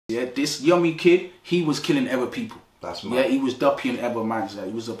Yeah, this Yummy kid, he was killing other people. That's mad. Yeah, he was dupping other mans.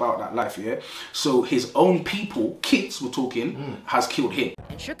 He was about that life, yeah? So his own people, kids we're talking, has killed him.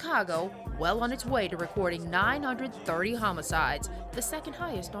 In Chicago, well on its way to recording 930 homicides, the second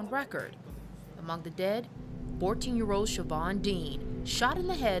highest on record. Among the dead, 14-year-old Siobhan Dean, shot in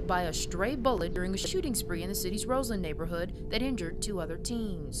the head by a stray bullet during a shooting spree in the city's Roseland neighborhood that injured 2 other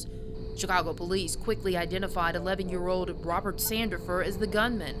teens. Chicago police quickly identified 11-year-old Robert Sandifer as the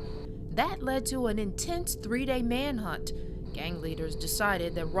gunman. That led to an intense 3-day manhunt. Gang leaders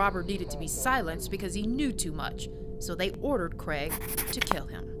decided that Robert needed to be silenced because he knew too much, so they ordered Cragg to kill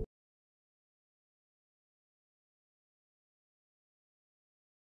him.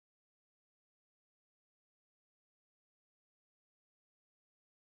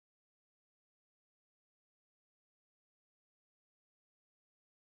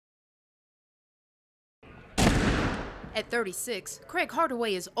 At 36, Cragg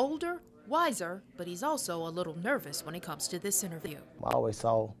Hardaway is older, wiser, but he's also a little nervous when it comes to this interview. I always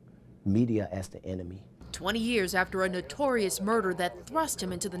saw media as the enemy. 20 years after a notorious murder that thrust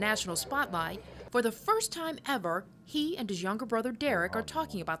him into the national spotlight, for the first time ever, he and his younger brother Derrick are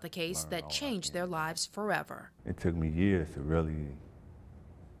talking about the case that changed their lives forever. It took me years to really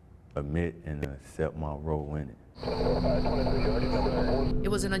admit and accept my role in it. It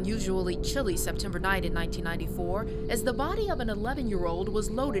was an unusually chilly September night in 1994 as the body of an 11-year-old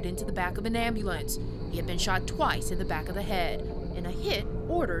was loaded into the back of an ambulance. He had been shot twice in the back of the head in a hit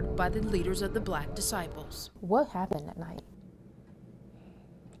ordered by the leaders of the Black Disciples. What happened that night?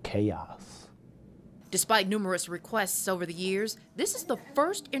 Chaos. Despite numerous requests over the years, this is the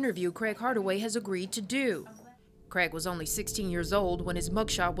first interview Cragg Hardaway has agreed to do. Cragg was only 16 years old when his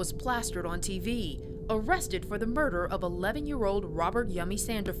mugshot was plastered on TV, arrested for the murder of 11-year-old Robert Yummy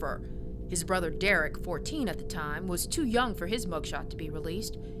Sandifer. His brother Derrick, 14 at the time, was too young for his mugshot to be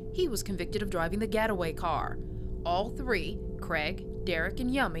released. He was convicted of driving the getaway car. All 3, Cragg, Derrick,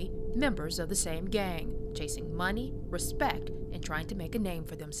 and Yummy, members of the same gang, chasing money, respect, and trying to make a name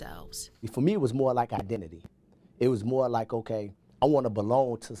for themselves. For me, it was more like identity. It was more like, okay, I want to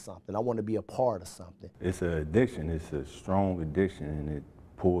belong to something. I want to be a part of something. It's an addiction. It's a strong addiction, and it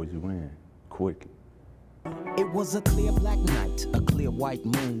pulls you in quickly. It was a clear black night, a clear white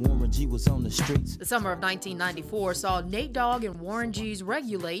moon. Warren G was on the streets. The summer of 1994 saw Nate Dogg and Warren G's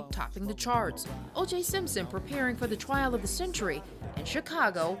Regulate topping the charts. O.J. Simpson preparing for the trial of the century. And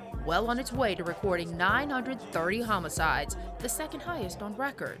Chicago, well on its way to recording 930 homicides, the second highest on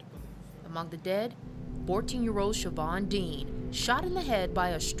record. Among the dead, 14-year-old Siobhan Dean, shot in the head by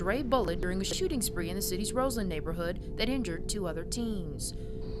a stray bullet during a shooting spree in the city's Roseland neighborhood that injured 2 other teens.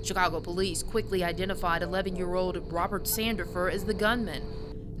 Chicago police quickly identified 11-year-old Robert Sandifer as the gunman.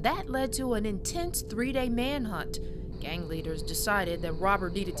 That led to an intense 3-day manhunt. Gang leaders decided that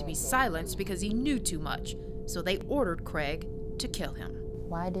Robert needed to be silenced because he knew too much, so they ordered Cragg to kill him.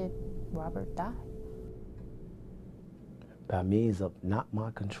 Why did Robert die? By means of not my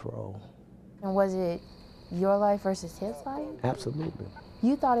control. And was it your life versus his life? Absolutely.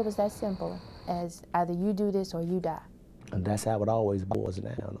 You thought it was that simple as either you do this or you die? And that's how it always boils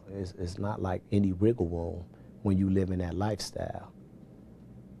down. It's not like any wiggle room when you live in that lifestyle.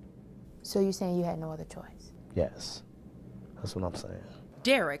 So you're saying you had no other choice? Yes, that's what I'm saying.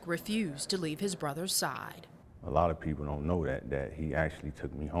 Derrick refused to leave his brother's side. A lot of people don't know that he actually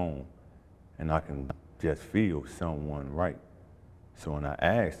took me home, and I can just feel someone right. So when I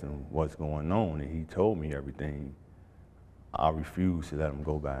asked him what's going on, and he told me everything, I refused to let him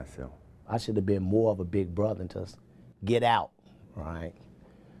go by himself. I should have been more of a big brother and just get out, right?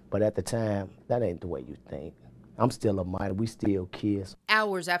 But at the time, that ain't the way you think. I'm still a minor, we still kids.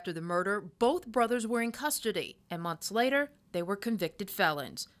 Hours after the murder, both brothers were in custody, and months later, they were convicted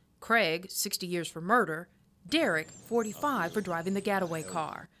felons. Cragg, 60 years for murder, Derrick, 45 for driving the getaway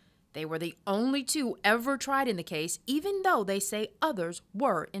car. They were the only 2 ever tried in the case, even though they say others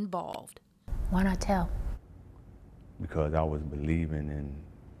were involved. Why not tell? Because I was believing in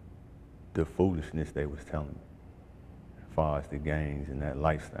the foolishness they was telling me, as far as the gangs and that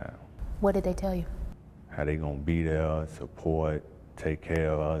lifestyle. What did they tell you? How they gonna be there, support, take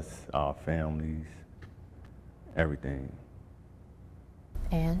care of us, our families, everything.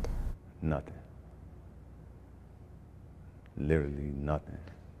 And? Nothing. Literally nothing.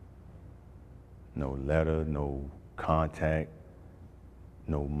 No letter, no contact,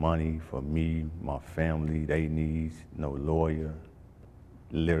 no money for me, my family, they needs, no lawyer,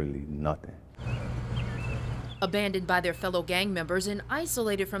 literally nothing. Abandoned by their fellow gang members and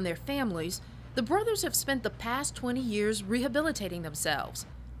isolated from their families, the brothers have spent the past 20 years rehabilitating themselves.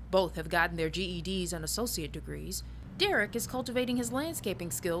 Both have gotten their GEDs and associate degrees. Derrick is cultivating his landscaping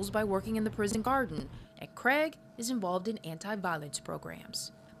skills by working in the prison garden, and Cragg is involved in anti-violence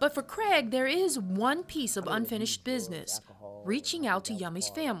programs. But for Cragg, there is one piece of unfinished business: reaching out to Yummy's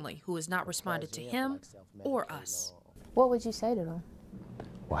family, who has not responded to him or us. What would you say to them?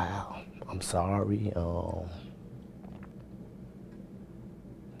 Wow, I'm sorry.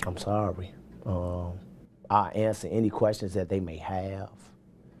 I'm sorry. I'll answer any questions that they may have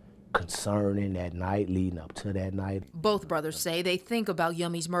concerning that night, leading up to that night. Both brothers say they think about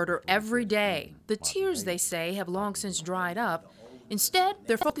Yummy's murder every day. The tears, they say, have long since dried up. Instead,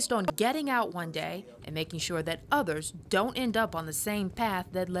 they're focused on getting out one day and making sure that others don't end up on the same path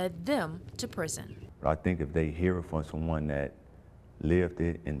that led them to prison. I think if they hear it from someone that lived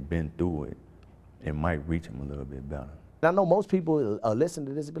it and been through it, it might reach them a little bit better. I know most people listen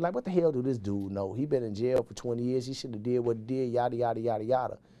to this and be like, what the hell do this dude know? He been in jail for 20 years. He should have did what he did, yada, yada, yada,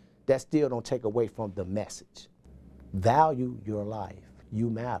 yada. That still don't take away from the message. Value your life. You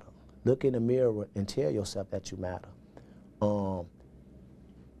matter. Look in the mirror and tell yourself that you matter.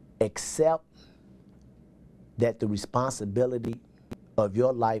 Accept that the responsibility of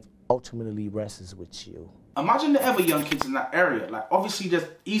your life ultimately rests with you. Imagine the other young kids in that area. Like, obviously,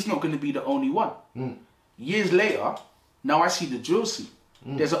 he's not going to be the only one. Years later, now I see the drill scene.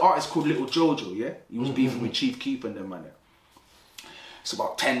 There's an artist called Lil Jojo, yeah? He was beefing with Chief Keef and them, man. It's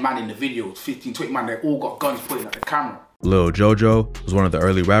about 10 man in the video, 15, 20 man, they all got guns pointing at the camera. Lil Jojo was one of the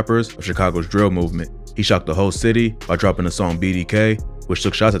early rappers of Chicago's drill movement. He shocked the whole city by dropping the song BDK, which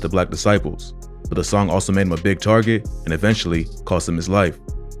took shots at the Black disciples. But the song also made him a big target and eventually cost him his life.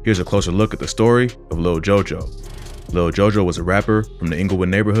 Here's a closer look at the story of Lil Jojo. Lil Jojo was a rapper from the Inglewood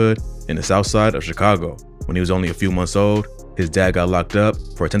neighborhood in the south side of Chicago. When he was only a few months old, his dad got locked up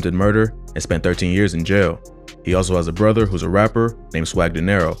for attempted murder and spent 13 years in jail. He also has a brother who's a rapper named Swag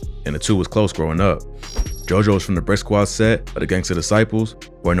Dinero, and the two was close growing up. Jojo was from the Brick Squad set of the Gangsta Disciples,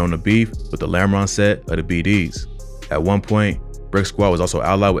 who are known to beef with the Lamron set of the BDs. At one point, Brick Squad was also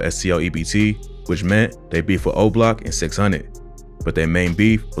allied with STL EBT, which meant they beefed with O-Block and 600. But their main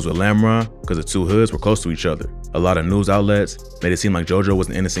beef was with Lamron because the two hoods were close to each other. A lot of news outlets made it seem like Jojo was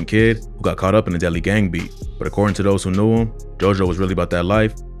an innocent kid who got caught up in a deadly gang beef. But according to those who knew him, Jojo was really about that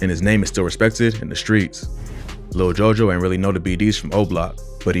life, and his name is still respected in the streets. Lil Jojo ain't really know the BDs from O-Block,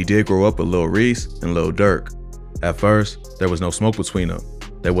 but he did grow up with Lil Reese and Lil Derrick. At first, there was no smoke between them.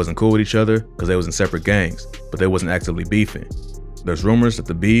 They wasn't cool with each other because they was in separate gangs, but they wasn't actively beefing. There's rumors that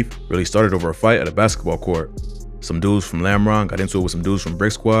the beef really started over a fight at a basketball court. Some dudes from Lamron got into it with some dudes from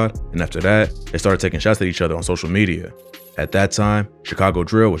Brick Squad, and after that, they started taking shots at each other on social media. At that time, Chicago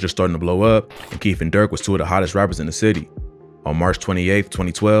drill was just starting to blow up, and Keef and Derrick was two of the hottest rappers in the city. On March 28,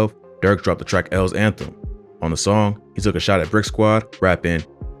 2012, Derrick dropped the track L's Anthem. On the song, he took a shot at Brick Squad, rapping,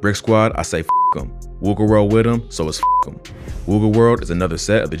 "Brick Squad, I say f*** 'em. Woogle World with 'em, so it's f*** 'em." Woogle World is another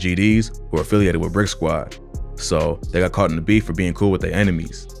set of the GDs who are affiliated with Brick Squad. So they got caught in the beef for being cool with their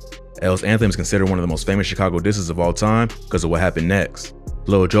enemies. L's Anthem is considered one of the most famous Chicago disses of all time because of what happened next.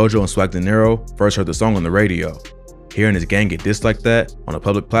 Lil Jojo and Swag Dinero first heard the song on the radio. Hearing his gang get dissed like that on a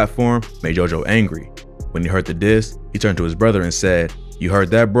public platform made Jojo angry. When he heard the diss, he turned to his brother and said, "You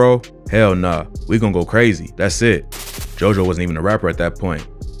heard that, bro? Hell nah, we gonna go crazy, that's it." Jojo wasn't even a rapper at that point,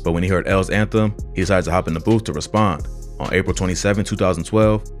 but when he heard L's Anthem, he decided to hop in the booth to respond. On April 27,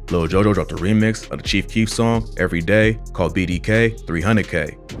 2012, Lil Jojo dropped a remix of the Chief Keef song, Every Day, called BDK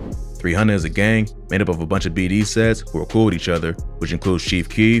 300K. 300 is a gang made up of a bunch of BD sets who are cool with each other, which includes Chief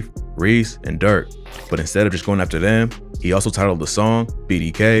Keef, Reese, and Derrick. But instead of just going after them, he also titled the song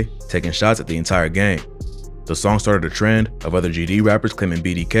BDK, taking shots at the entire gang. The song started a trend of other GD rappers claiming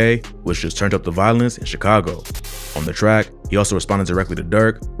BDK, which just turned up the violence in Chicago. On the track, he also responded directly to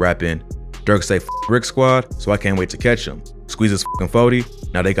Derrick, rapping, "Derrick say f*** Brick Squad, so I can't wait to catch him. Squeeze his f***ing 40,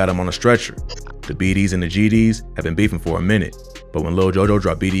 now they got him on a stretcher." The BDs and the GDs have been beefing for a minute, but when Lil Jojo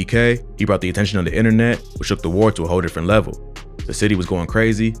dropped BDK, he brought the attention of the internet, which took the war to a whole different level. The city was going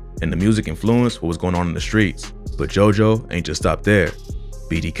crazy, and the music influenced what was going on in the streets. But Jojo ain't just stopped there.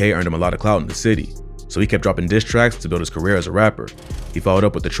 BDK earned him a lot of clout in the city, so he kept dropping diss tracks to build his career as a rapper. He followed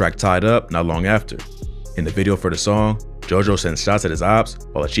up with the track Tied Up not long after. In the video for the song, Jojo sends shots at his ops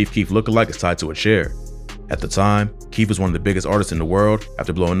while a Chief Keef lookalike is tied to a chair. At the time, Keef was one of the biggest artists in the world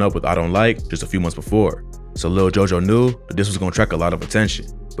after blowing up with I Don't Like just a few months before. So Lil Jojo knew that this was gonna attract a lot of attention.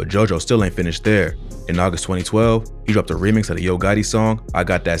 But Jojo still ain't finished there. In August 2012, he dropped a remix of the Yo Gotti song, I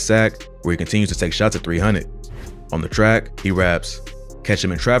Got That Sack, where he continues to take shots at 300. On the track, he raps, "Catch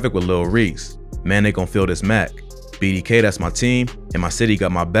him in traffic with Lil Reese. Man, they gon' feel this Mac. BDK, that's my team, and my city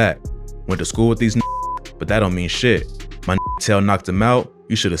got my back. Went to school with these but that don't mean shit. My tail knocked him out,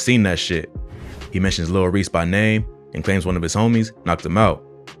 you should've seen that shit." He mentions Lil Reese by name, and claims one of his homies knocked him out.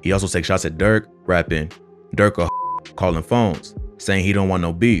 He also takes shots at Derrick, rapping, "Derrick a calling phones, saying he don't want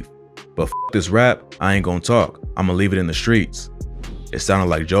no beef. But f this rap, I ain't gonna talk, I'ma leave it in the streets." It sounded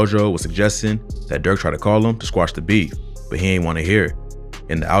like Jojo was suggesting that Derrick try to call him to squash the beef, but he ain't want to hear it.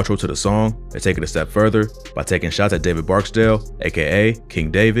 In the outro to the song, they take it a step further by taking shots at David Barksdale, aka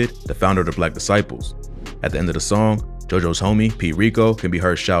King David, the founder of the Black Disciples. At the end of the song, Jojo's homie, Pete Rico, can be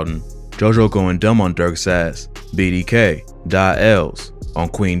heard shouting, "Jojo going dumb on Derrick's ass, BDK, die L's, on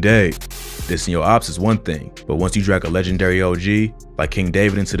Queen Dave." Dissing your ops is one thing, but once you drag a legendary OG like King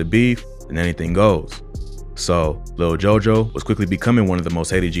David into the beef, then anything goes. So, Lil Jojo was quickly becoming one of the most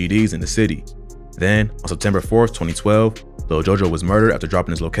hated GDs in the city. Then, on September 4th, 2012, Lil Jojo was murdered after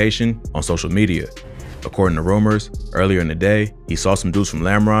dropping his location on social media. According to rumors, earlier in the day, he saw some dudes from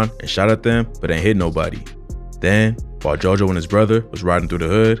Lamron and shot at them, but ain't hit nobody. Then, while Jojo and his brother was riding through the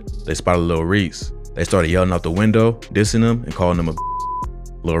hood, they spotted Lil Reese. They started yelling out the window, dissing him and calling him a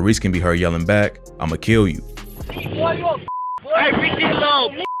Lil Reese can be heard yelling back, "I'ma kill you." Hey, Reese is low.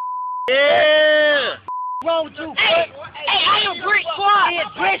 Yeah. Wrong with you, hey, I am Brick Squad. Yeah,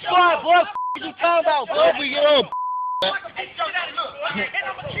 Brick Squad, boy. What you talking about, boy? We get up.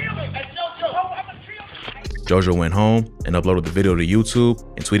 Jojo went home and uploaded the video to YouTube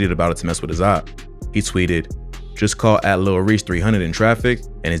and tweeted about it to mess with his op. He tweeted, "Just call at Lil Reese 300 in traffic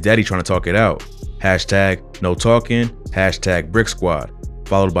and his daddy trying to talk it out. Hashtag no talking, hashtag Brick Squad,"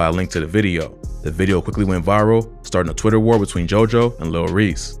 followed by a link to the video. The video quickly went viral, starting a Twitter war between Jojo and Lil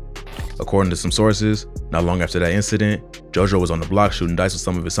Reese. According to some sources, not long after that incident, Jojo was on the block shooting dice with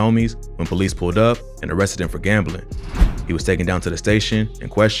some of his homies when police pulled up and arrested him for gambling. He was taken down to the station and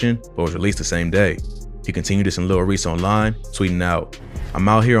questioned, but was released the same day. He continued dissing Lil Reese online, tweeting out, "I'm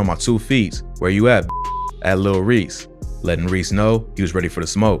out here on my 2 feet, where you at Lil Reese," letting Reese know he was ready for the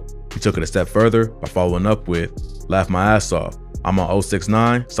smoke. He took it a step further by following up with, "Laugh my ass off, I'm on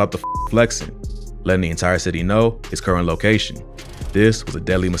 069, stop the flexing," letting the entire city know his current location. This was a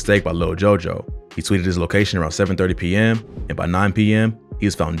deadly mistake by Lil Jojo. He tweeted his location around 7:30 p.m. and by 9 p.m. he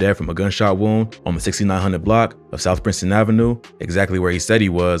was found dead from a gunshot wound on the 6900 block of South Princeton Avenue, exactly where he said he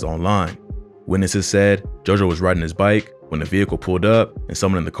was online. Witnesses said Jojo was riding his bike when the vehicle pulled up and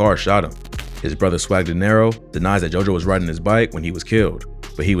someone in the car shot him. His brother Swag De Niro denies that Jojo was riding his bike when he was killed,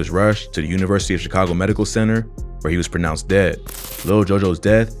 but he was rushed to the University of Chicago Medical Center where he was pronounced dead. Lil Jojo's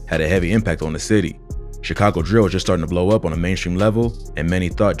death had a heavy impact on the city. Chicago drill was just starting to blow up on a mainstream level, and many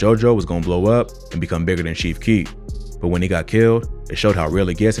thought Jojo was gonna blow up and become bigger than Chief Keef. But when he got killed, it showed how real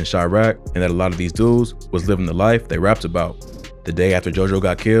it gets in Chirac and that a lot of these dudes was living the life they rapped about. The day after Jojo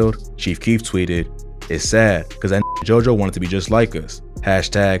got killed, Chief Keef tweeted, "It's sad, cause that Jojo wanted to be just like us.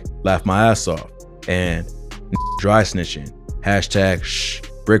 Hashtag laugh my ass off. And dry snitching. Hashtag shh,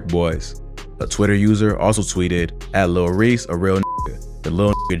 brick boys." A Twitter user also tweeted, "At Lil Reese, a real nigga. The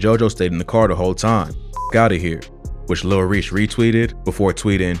Lil Jojo stayed in the car the whole time. Out of here," which Lil Reese retweeted before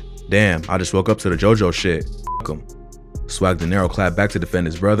tweeting, "Damn, I just woke up to the Jojo shit. F him." Swag De Niro clapped back to defend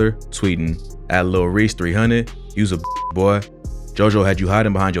his brother, tweeting, "At Lil Reese 300, use a boy. Jojo had you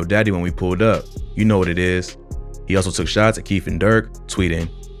hiding behind your daddy when we pulled up. You know what it is." He also took shots at Keef and Derrick, tweeting,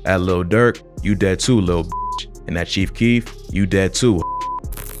 "At Lil Derrick, you dead too, lil bitch. And at Chief Keef, you dead too."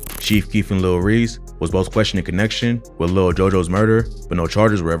 Chief Keef and Lil Reese was both questioned in connection with Lil Jojo's murder, but no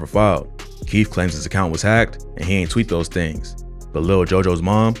charges were ever filed. Keef claims his account was hacked and he ain't tweet those things. But Lil Jojo's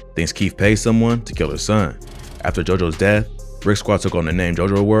mom thinks Keef paid someone to kill her son. After Jojo's death, Brick Squad took on the name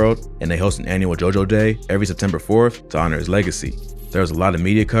Jojo World and they host an annual Jojo Day every September 4th to honor his legacy. There was a lot of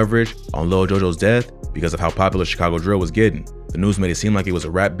media coverage on Lil Jojo's death because of how popular Chicago drill was getting. The news made it seem like it was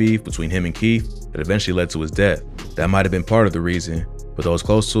a rap beef between him and Keef that eventually led to his death. That might have been part of the reason, but those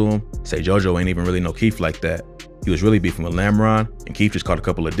close to him say Jojo ain't even really know Keef like that. He was really beefing with Lamron, and Keef just caught a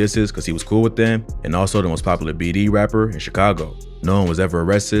couple of disses because he was cool with them, and also the most popular BD rapper in Chicago. No one was ever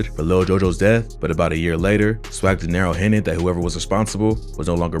arrested for Lil Jojo's death, but about a year later, Swag De Niro hinted that whoever was responsible was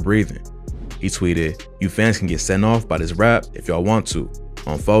no longer breathing. He tweeted, "You fans can get sent off by this rap if y'all want to.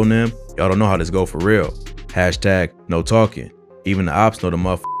 On phone them, y'all don't know how this go for real. Hashtag no talking. Even the ops know the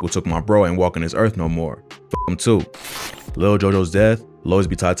motherfucker who took my bro ain't walking this earth no more. F him too." Lil Jojo's death will always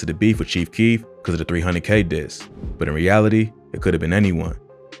be tied to the beef with Chief Keef because of the 300K diss, but in reality, it could have been anyone.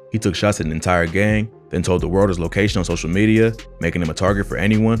 He took shots at an entire gang, then told the world his location on social media, making him a target for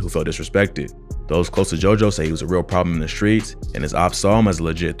anyone who felt disrespected. Those close to Jojo say he was a real problem in the streets, and his ops saw him as a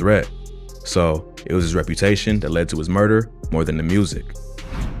legit threat. So, it was his reputation that led to his murder more than the music.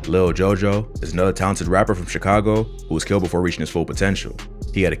 Lil Jojo is another talented rapper from Chicago who was killed before reaching his full potential.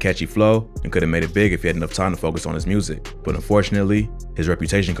 He had a catchy flow and could have made it big if he had enough time to focus on his music, but unfortunately, his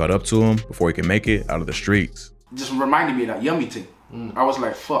reputation caught up to him before he could make it out of the streets. just reminded me of that Yummy thing. I was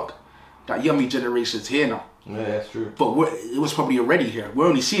like, fuck, that Yummy generation's here now. Yeah, that's true. But it was probably already here. We're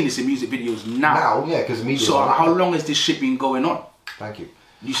only seeing this in music videos now. Now, yeah, because media. So how long has this shit been going on? Thank you.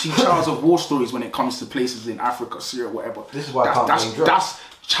 You see Charles of War stories when it comes to places in Africa, Syria, whatever. This is why that's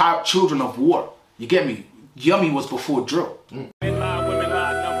children of war. You get me? Yummy was before drill.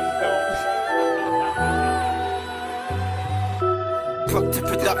 Proctor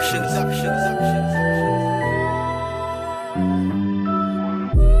Productions.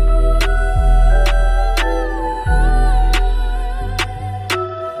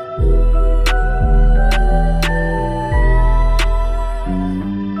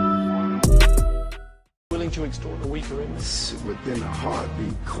 Willing to extort a weaker image. Within a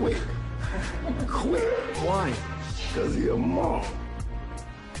heartbeat, quick. Quick. Why? Because he a mom.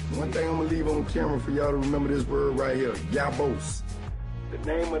 One thing I'm gonna leave on camera for y'all to remember this word right here, yabos. The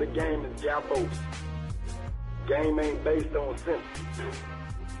name of the game is yabos. Game ain't based on sympathy.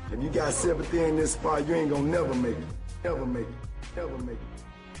 If you got sympathy in this spot, you ain't gonna never make it. Never make it. Never make it.